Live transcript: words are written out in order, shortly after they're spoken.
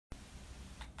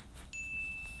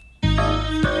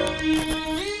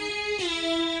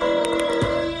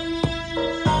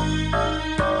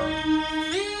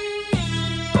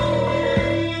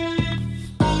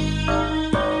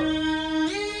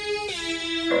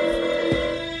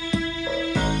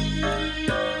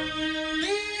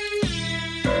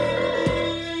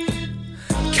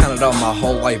it out my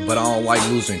whole life, but I don't like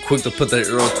losing. Quick to put the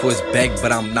arrow to his back,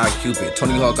 but I'm not Cupid.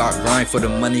 Tony Hawk got grind for the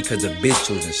money cause the bitch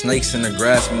choosing. Snakes in the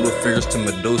grass, middle fingers to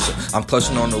Medusa. I'm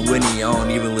clutching on the Whitney, I don't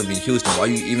even live in Houston. Why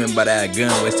you even buy that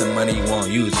gun, wasting money, you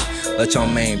won't use it. Let your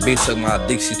main bitch suck my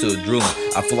dick, she still drooling.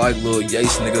 I feel like Lil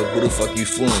Yates, nigga, who the fuck you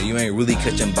fooling? You ain't really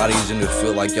catching bodies in the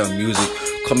field like your music.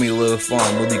 Call me Lil Fun,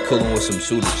 I'm really coolin' with some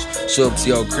shooters. Show up to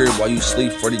your crib while you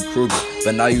sleep, Freddy Krueger.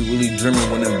 But now you really dreaming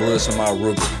when them bullets on my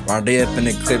Ruger. Round day up in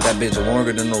the clip, that bitch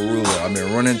longer than a ruler. I've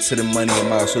been running to the money in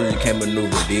my soul, you can't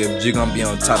maneuver. DFG gon' be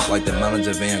on top like the mountains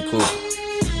of Vancouver.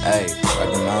 Hey,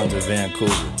 like the mountains of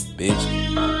Vancouver,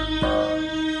 bitch.